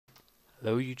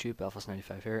Hello YouTube,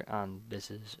 Belfast95 here, and this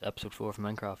is episode 4 of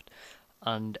Minecraft.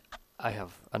 And I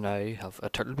now have a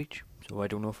turtle beach, so I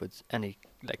don't know if it's any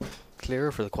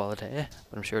clearer for the quality,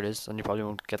 but I'm sure it is, and you probably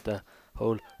won't get the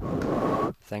whole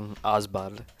thing as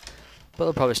bad. But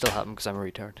it'll probably still happen because I'm a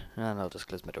retard, and I'll just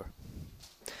close my door.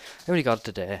 I only got it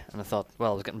today, and I thought,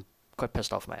 well, I was getting quite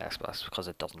pissed off my Xbox because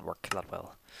it doesn't work that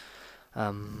well.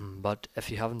 But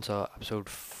if you haven't saw episode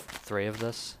 3 of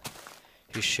this,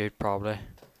 you should probably.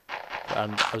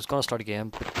 And I was gonna start a game,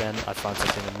 but then I found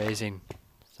something amazing.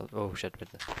 So, oh shit!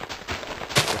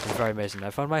 Something very amazing.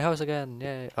 I found my house again!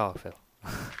 Yay! Oh, Phil.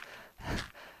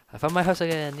 I found my house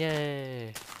again!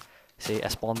 Yay! See, I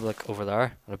spawned over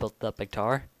there, and I built that big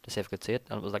tower to see if I could see it,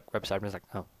 and it was right beside me. I was like,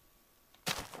 oh,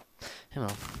 hey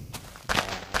man.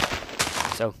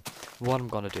 So, what I'm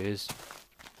gonna do is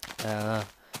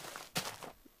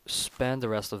spend the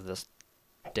rest of this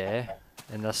day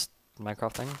in this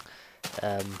Minecraft thing.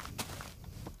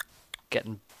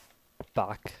 Getting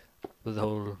back with the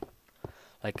whole,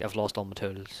 I've lost all my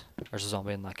tools, there's a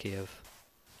zombie in that cave,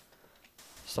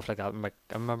 stuff like that. I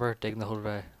remember digging the whole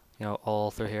way, all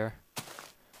through here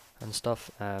and stuff.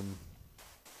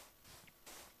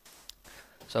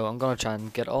 So I'm gonna try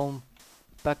and get all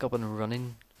back up and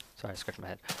running. Sorry, I scratched my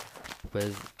head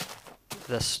with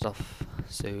this stuff,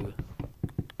 so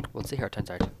we'll see how it turns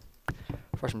out.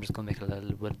 First I'm just gonna make a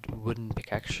little wooden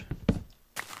pickaxe.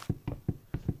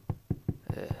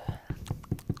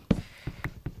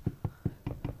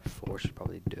 Should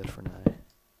probably do it for now.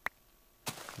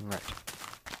 Right.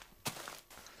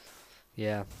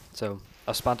 Yeah, so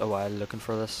I spent a while looking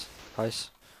for this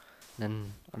house, and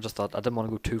then I just thought I didn't want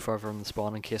to go too far from the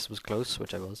spawn in case it was close,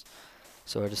 which I was.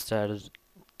 So I decided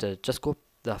to just go up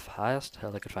the highest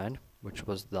hill I could find, which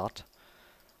was that,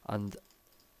 and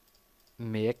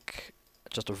make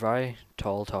just a very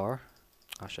tall tower.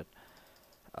 Oh shit.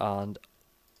 And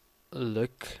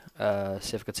look,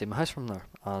 see if I could see my house from there,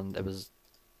 and it was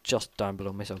just down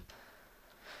below me, so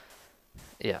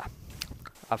yeah,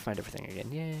 I've found everything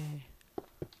again. Yay!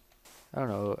 I don't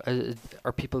know.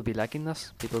 Are people be liking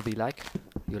this? People be like,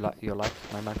 you like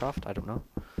my Minecraft? I don't know.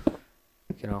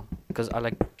 Because I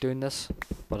like doing this,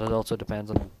 but it also depends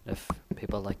on if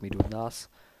people like me doing this.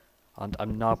 And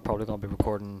I'm not probably gonna be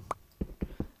recording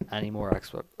any more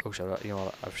Xbox. Oh shit! You know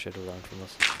what? I should have learned from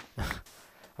this.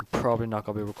 I'm probably not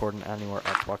gonna be recording any more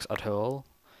Xbox at all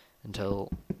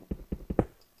until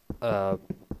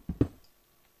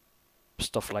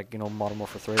stuff like Modern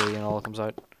Warfare 3 and all comes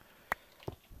out,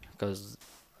 because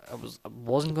I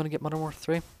wasn't gonna get Modern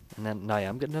Warfare 3, and then now I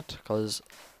am getting it because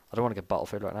I don't want to get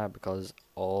Battlefield right now because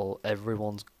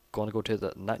everyone's gonna go to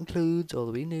the, and that includes all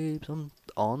the wee noobs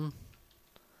on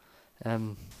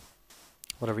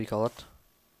whatever you call it,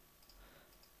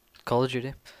 Call of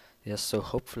Duty. Yes, so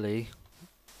hopefully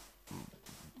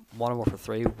Modern Warfare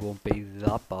 3 won't be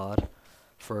that bad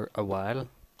for a while.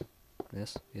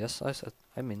 Yes,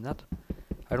 I mean that.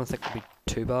 I don't think it'll be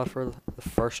too bad for the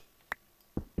first.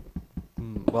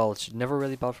 Well, it's never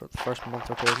really bad for the first month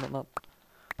or two, isn't it? Not,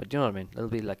 but you know what I mean.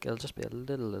 It'll just be a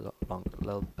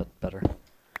little bit better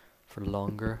for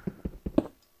longer.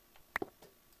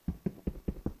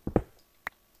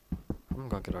 I'm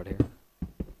gonna get out of here.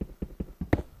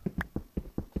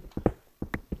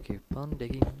 Keep on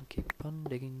digging, keep on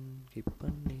digging, keep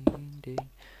on digging.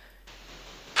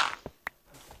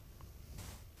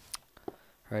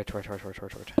 Right. Oh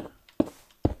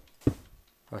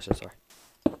shit, sorry.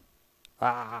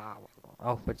 Ah!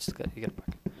 Oh, but you get it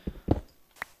back.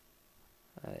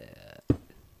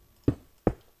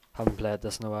 Haven't played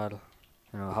this in a while.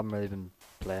 I haven't really been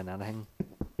playing anything.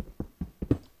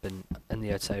 Been in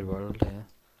the outside world,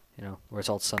 yeah. Where it's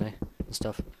all sunny and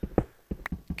stuff.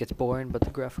 Gets boring, but the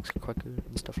graphics are quite good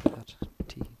and stuff like that.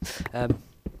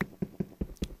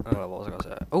 What was I gonna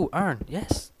say? Oh, Aaron,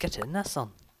 yes, get in there,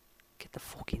 son. Get the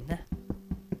fuck in there.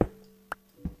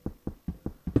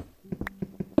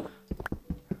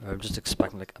 I'm just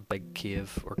expecting a big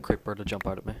cave or creeper to jump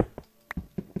out at me.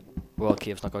 Well,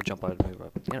 cave's not gonna jump out at me,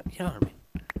 but you know what I mean.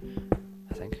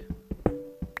 I think.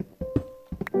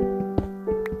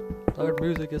 Loud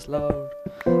music is loud.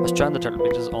 I was trying the turtle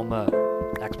beaches on my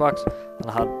Xbox, and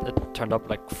I had it turned up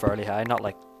fairly high, not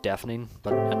deafening,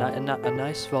 but a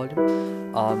nice volume.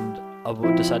 And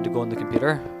I decided to go on the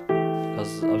computer,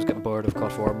 because I was getting bored of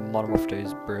COD 4. Modern Warfare 2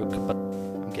 is broke, but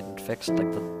I'm getting fixed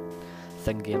like the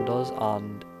thing game does.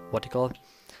 And what do you call it?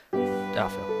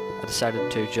 I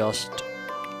decided to just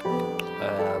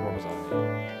what was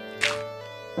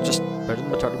that? Just put it in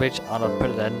the turtle beach, and I put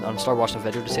it in and start watching a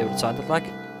video to see what it sounded like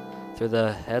through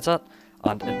the headset,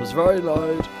 and it was very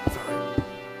loud.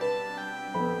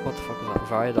 What the fuck was that?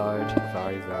 Very loud.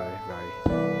 Very.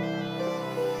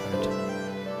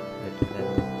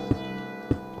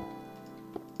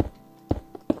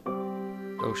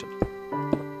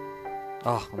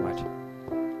 Oh, I might.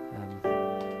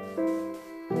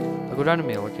 I'll go down to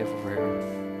Mail Cave over here.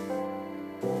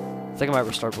 I think I might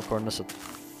restart recording this at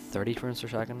 30 frames per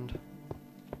second.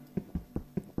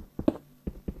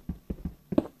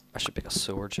 I should pick a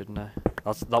sword, shouldn't I?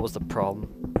 That was the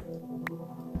problem.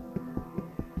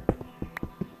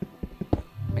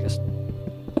 I guess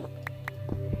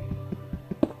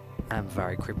I'm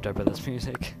very creeped out by this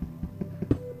music.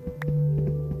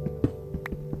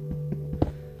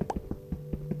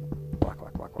 Whack,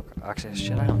 whack, whack, whack. Actually,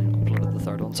 shit, I haven't even uploaded the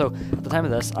third one. So, at the time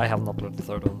of this, I haven't uploaded the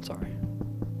third one, sorry.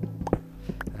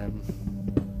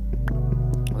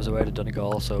 I was away to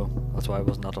Donegal, so that's why I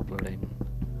was not uploading.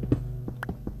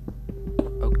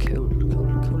 Oh, cool,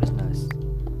 cool, cool is nice.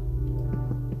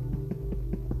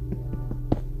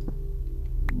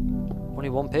 Only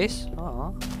one piece?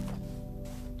 Aww.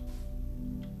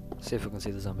 See if we can see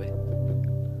the zombie.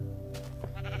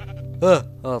 Oh,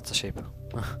 it's a sheep.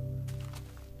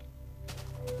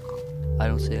 I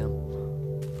don't see him.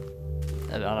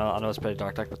 I know it's pretty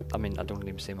dark, but I mean, I don't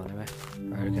even see him anyway.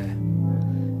 Right, okay.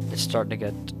 It's starting to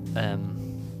get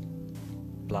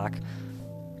black.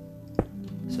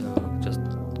 So just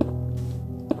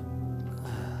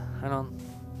hang on.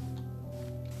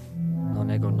 No,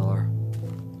 I go another.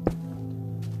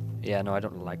 Yeah, no, I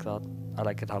don't like that. I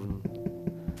like it having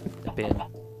it being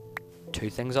two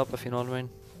things up, if you know what I mean.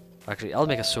 Actually, I'll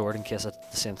make a sword in case the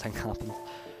same thing happens.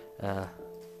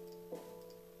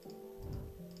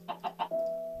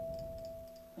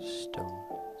 Stone.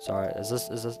 Sorry, is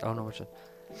this? Oh no, which one?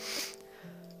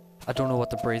 I don't know what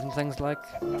the breathing thing's like.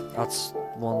 That's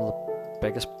one of the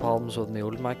biggest problems with my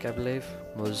old mic, I believe,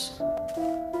 was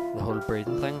the whole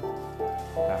breathing thing.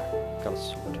 Ah, got a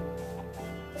sword.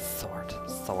 Sword.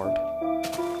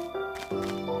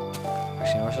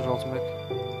 Actually, no, I should also make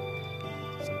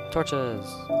some torches.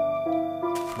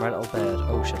 My little bed.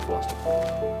 Oh shit, I've lost it.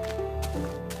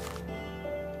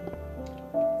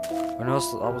 Oh no,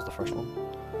 that was the first one.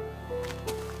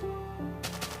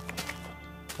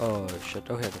 Oh shit,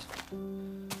 oh here it is.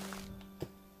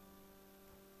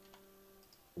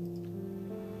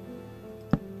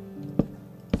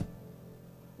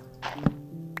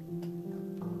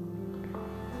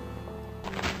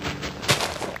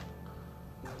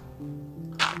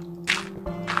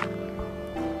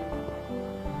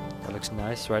 That looks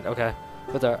nice, right, okay.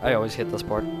 But there, I always hate this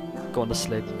part. Going to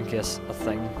sleep in case a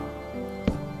thing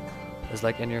is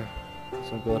like in your...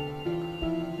 So good.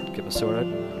 Get my sword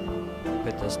out.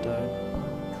 Put this down.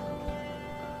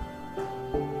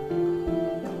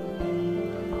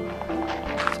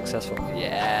 Successful.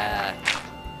 Yeah!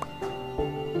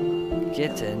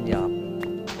 Get in, yeah.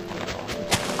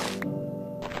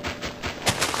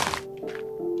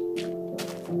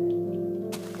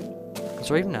 Is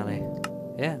there even any?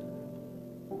 Yeah.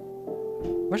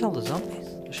 Where's all the zombies?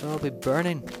 They should all be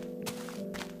burning.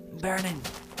 Burning!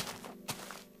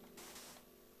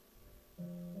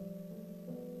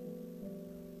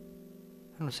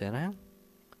 I don't see anything.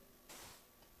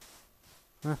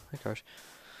 Who cares?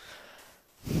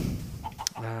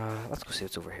 Let's go see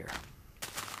what's over here.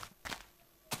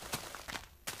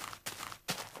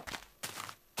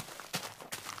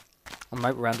 I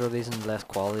might render these in less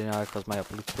quality now because my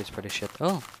upload speed's pretty shit.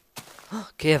 Oh!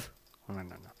 Cave! Oh,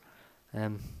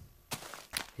 no.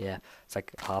 Yeah, it's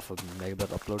like half a megabit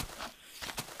upload,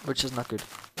 which is not good.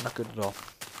 Not good at all.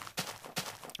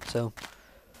 So,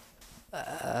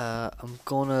 I'm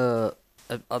gonna...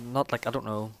 I'm not like, I don't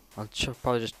know. I'll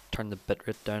probably just turn the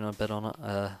bitrate down a bit on it,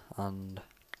 and...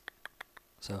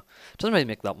 So, it doesn't really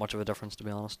make that much of a difference, to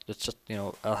be honest. It's just, you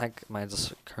know, I think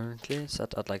mine's currently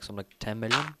set at like something like 10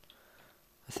 million,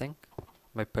 I think.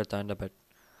 Might put it down to about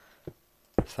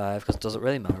 5, because does it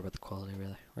really matter about the quality,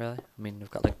 really? Really? I mean, we've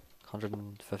got like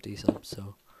 150 subs,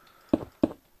 so...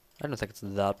 I don't think it's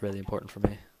that really important for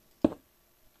me.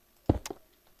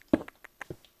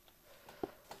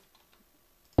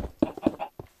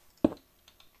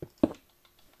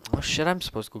 Oh shit, I'm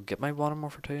supposed to go get my water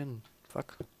morpher too, and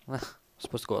fuck. I'm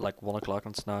supposed to go at like 1 o'clock,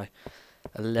 and it's now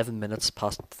 11 minutes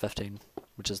past 15,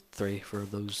 which is 3 for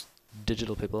those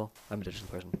digital people. I'm a digital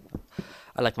person.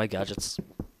 I like my gadgets.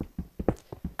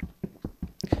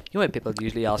 You know when people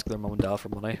usually ask their mum and dad for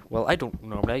money? Well, I don't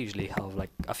normally. I usually have like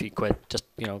a few quid, just,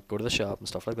 you know, go to the shop and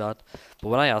stuff like that. But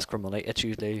when I ask for money, it's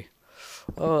usually,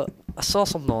 I saw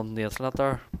something on the internet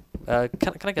there.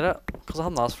 Can I get it? Because I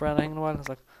haven't asked for anything in a while. It's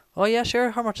like, oh yeah,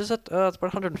 sure. How much is it? It's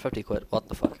about 150 quid. What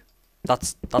the fuck?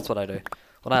 That's what I do.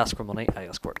 When I ask for money, I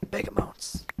ask for big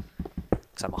amounts.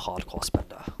 Because I'm a hardcore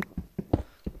spender.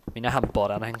 I mean, I haven't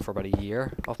bought anything for about a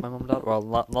year off my mum and dad.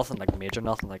 Well, nothing like major,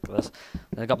 nothing like this.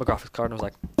 Then I got my graphics card and I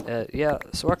was like, yeah,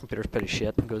 so our computer's pretty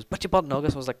shit. And goes, but you bought an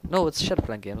August. I was like, no, it's shit at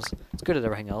playing games. It's good at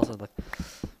everything else. I was like,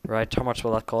 right, how much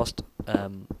will that cost?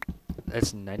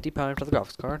 It's £90 for the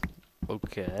graphics card.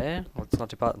 Okay, well, it's not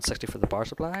too bad. And 60 for the power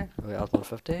supply. We add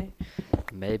 150.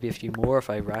 Maybe a few more if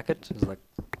I rack it. It's like,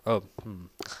 oh,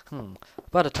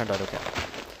 but it turned out okay.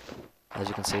 As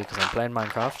you can see, because I'm playing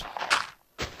Minecraft,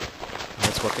 and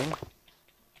it's working.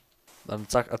 And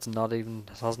it's not even,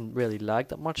 it hasn't really lagged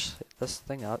that much, this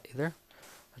thing out either.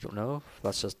 I don't know if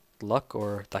that's just luck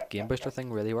or that game booster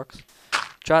thing really works.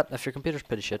 Try it, if your computer's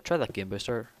pretty shit, try that game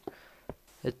booster.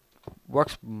 It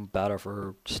works better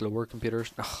for slower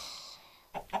computers.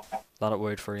 Not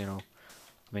worried for, you know,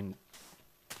 I mean,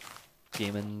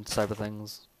 gaming type of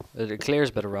things. It clears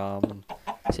a bit of RAM and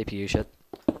CPU shit.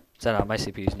 So my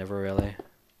CPU's never really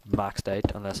maxed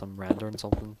out unless I'm rendering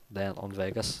something. Then on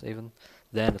Vegas even,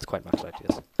 then it's quite maxed out,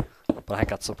 yes. But I think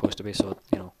that's supposed to be so it,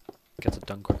 you know, gets it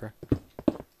done quicker.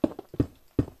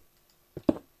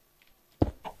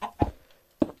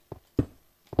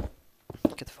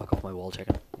 Get the fuck off my wall,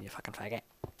 chicken. You fucking faggot.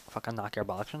 Fucking knock your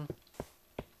bollocks in.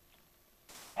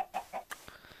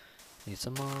 Need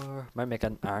some more. Might make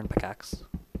an iron pickaxe.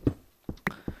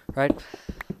 Right.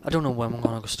 I don't know when I'm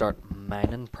gonna go start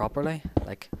mining properly,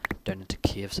 like down into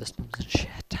cave systems and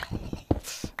shit.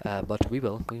 But we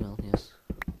will, yes.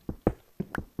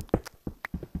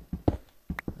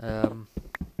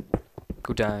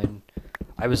 Go down.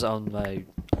 I was on my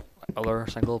other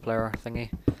single player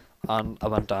thingy, and I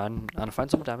went down and I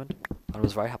found some diamond, and I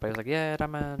was very happy. I was like, yeah,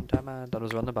 diamond, and I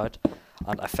was running about,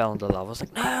 and I fell into lava. I was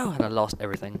like, no, and I lost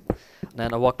everything. And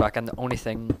then I walked back, and the only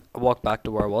thing, I walked back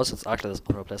to where I was, it's actually this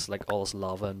other place, like all this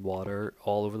lava and water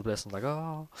all over the place, and I was like,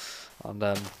 oh, and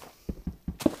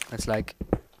it's like,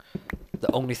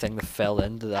 the only thing that fell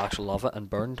into the actual lava and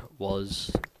burned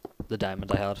was the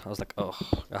diamond I had. I was like, oh,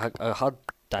 I had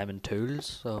diamond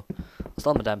tools, so I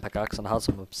still had my diamond pickaxe, and I had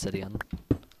some obsidian,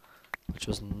 which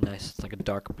was nice. It's like a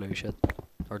dark blue shit,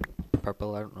 or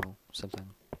purple, I don't know, same thing.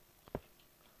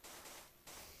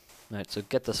 Right, so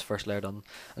get this first layer done,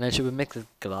 and then should we make the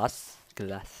glass,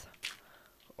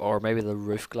 or maybe the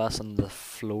roof glass on the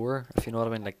floor, if you know what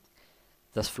I mean, like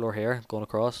this floor here, going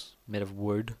across, made of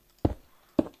wood.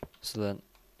 So then,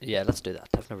 yeah, let's do that.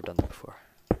 I've never done that before.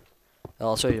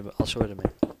 I'll show you. I'll show it to me.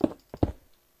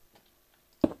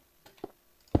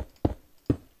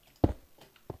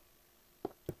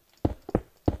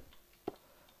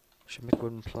 Should make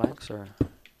wooden planks, or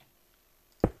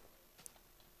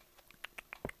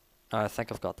I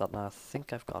think I've got that now. I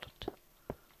think I've got it.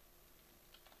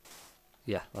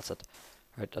 Yeah, that's it.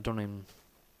 Right, I don't even.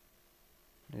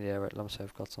 Yeah, right. Let me say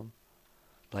I've got some.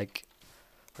 Like,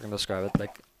 if I can describe it,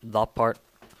 like that part,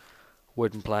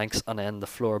 wooden planks, and then the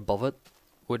floor above it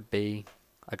would be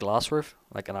a glass roof,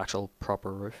 like an actual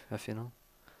proper roof, if you know.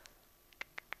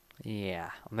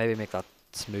 Yeah, maybe make that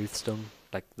smooth stone,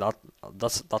 like that.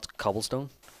 That's cobblestone.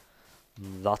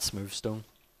 That's smooth stone.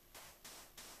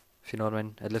 If you know what I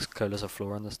mean. It looks cool as a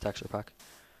floor on this texture pack.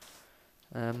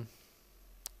 Oh,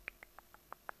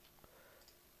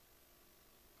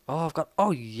 I've got.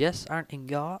 Oh yes, iron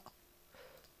ingot.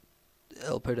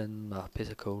 I'll put in a piece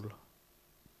of coal.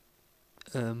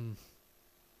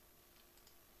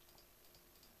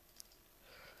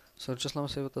 So just let me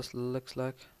see what this looks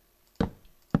like.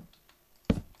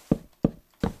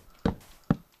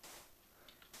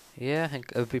 Yeah, I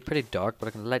think it would be pretty dark, but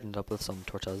I can lighten it up with some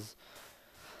torches.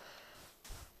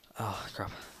 Oh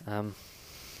crap.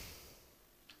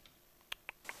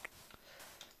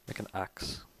 Make an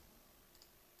axe.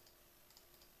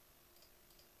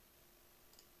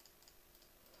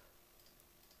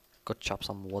 Go chop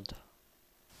some wood.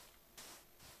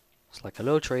 It's like,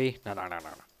 hello tree. No.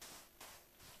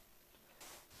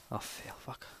 Oh, fail,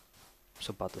 fuck. I'm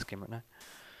so bad at this game right now.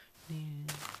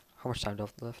 How much time do I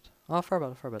have left? Oh, fair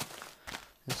bit.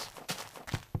 Yes.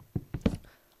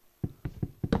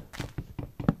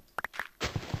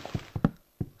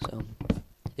 So,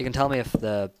 you can tell me if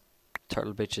the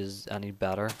Turtle Beach is any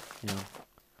better, you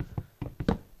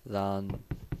know, than,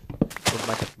 would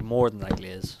make it more than likely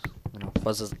is, you know,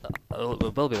 but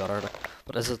it will be better, like,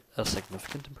 but is it a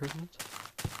significant improvement?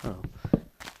 I don't know.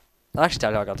 I'll actually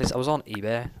tell you how I got these. I was on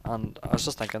eBay, and I was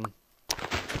just thinking,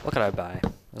 what could I buy?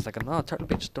 I was thinking, oh, Turtle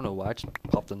Beach, don't know why, it just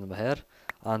popped into my head,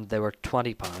 and they were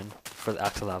 £20 for the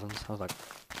X11s. I was like,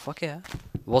 fuck yeah.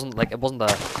 It wasn't the,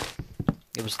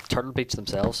 it was Turtle Beach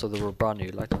themselves, so they were brand new,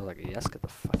 like, I was like, yes, get the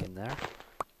fuck in there.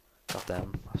 Got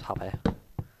them, I was happy.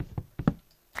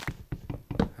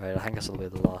 Right, I think this will be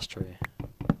the last tree.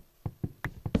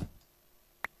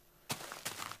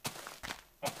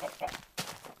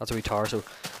 That's a wee tower, so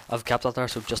I've kept that there,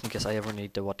 so just in case I ever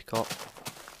need to, what do you call it?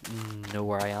 know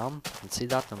where I am and see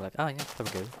that, and I'm like, ah, yeah, there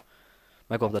we go.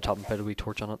 Might go up the top and put a wee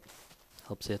torch on it.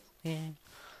 Helps it. Yeah.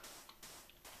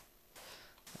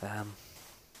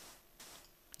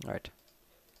 Alright.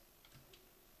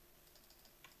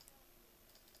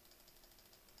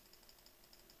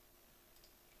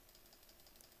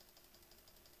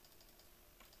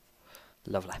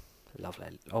 Lovely.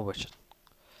 Lovely. Oh, wish it.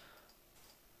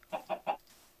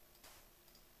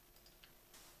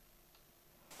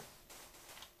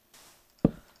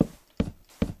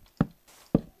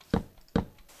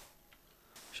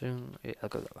 Yeah, I'll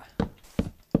go that way.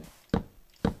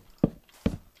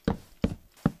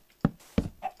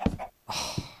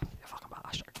 Oh, you fucking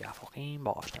bastard. You fucking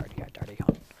bastard. You dirty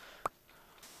cunt.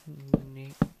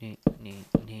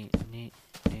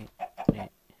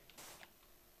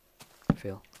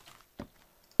 Feel.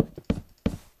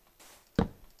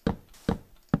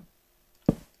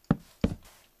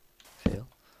 Feel.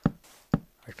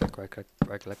 Right click, right click,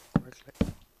 right click, right click.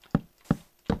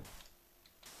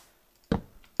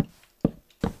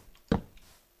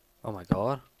 Oh my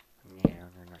god.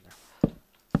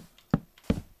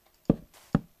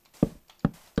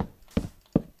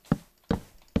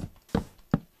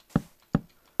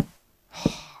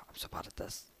 I'm so bad at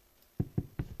this.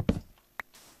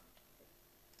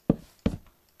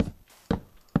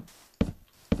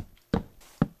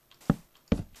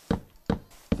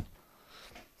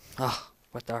 Ah,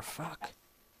 what the fuck?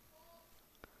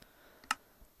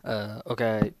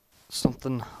 Okay,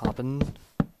 something happened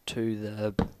to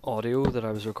the audio that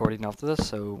I was recording after this,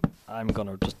 so I'm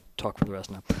gonna just talk for the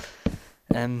rest now.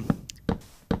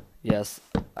 Yes,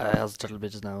 I has turtle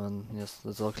bitches now, and yes,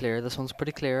 it's all clear. This one's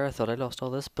pretty clear. I thought I lost all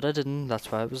this, but I didn't.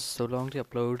 That's why it was so long to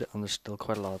upload, and there's still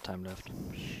quite a lot of time left.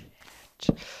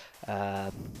 Shit.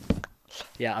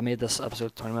 Yeah, I made this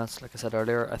episode 20 minutes, like I said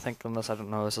earlier. I think on this, I don't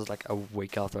know, this is like a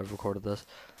week after I've recorded this.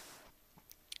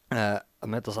 I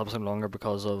made this episode longer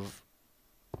because of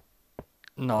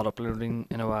not uploading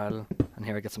in a while, and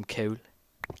here I get some coal.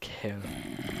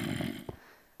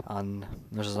 And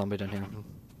there's a zombie down here.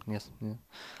 Yes, yeah.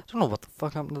 I don't know what the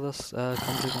fuck happened to this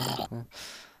country down.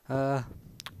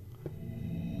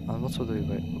 And what's with the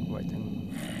white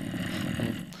thing?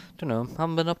 Don't know.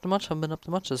 Haven't been up to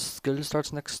much. As school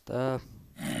starts next what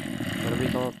do we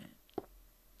call it?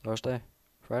 Thursday?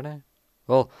 Friday?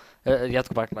 Well, you have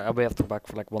to go back. We have to go back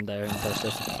for like 1 day on Thursday,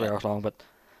 so it's 3 hours long, but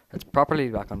it's properly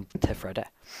back on Friday.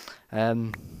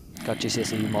 Got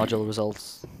GCSE module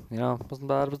results. You know, wasn't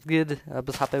bad. It was good. I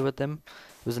was happy with them.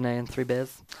 It was an A in 3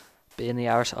 B's. B in the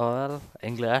Irish oil,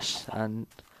 English, and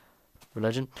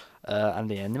religion, and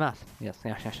the in the math. Yes,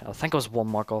 yeah. I think I was 1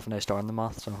 mark off an A star in the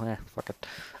math. So yeah, fuck it.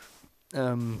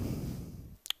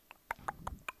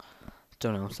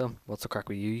 Don't know. So what's the crack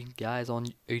with you guys on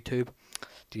YouTube?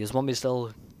 Do you just want me to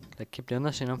still like keep doing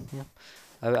this? You know, yeah.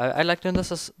 I like doing this.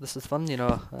 This is fun. You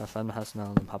know, if I'm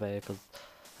hasn't, I'm happy because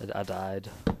I died.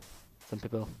 Some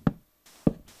people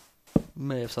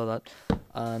may have saw that,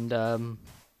 and I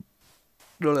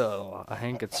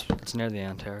think it's near the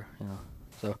end here. You know,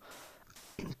 so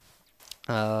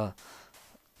I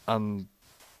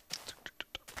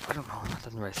don't know. I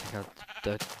didn't really think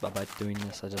about doing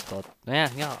this. I just thought,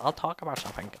 yeah, I'll talk about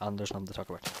something, and there's nothing to talk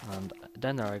about. And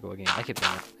then there I go again. I keep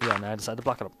doing it. Yeah, and I decided to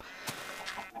block it up.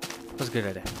 It was a good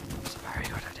idea. It was a very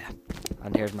good idea.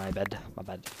 And here's my bed.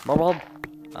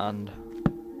 And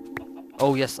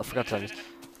oh yes, I forgot to tell you.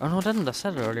 Oh no, I didn't. I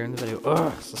said it earlier in the video.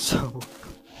 Ugh,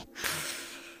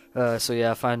 so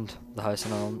yeah, I found the house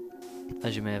and all,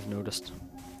 as you may have noticed.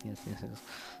 Yes.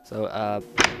 So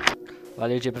well,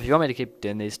 YouTube, if you want me to keep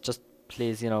doing these, just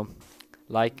please, you know,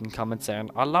 like and comment saying,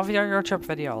 I love your YouTube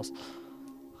videos.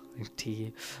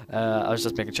 I was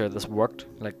just making sure this worked.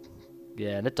 Like,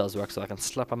 yeah, and it does work, so I can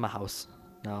slap on my house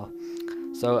now.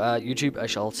 So, YouTube, I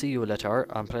shall see you later,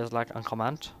 and please like and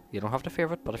comment. You don't have to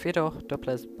favorite, but if you do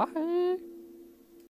please, bye.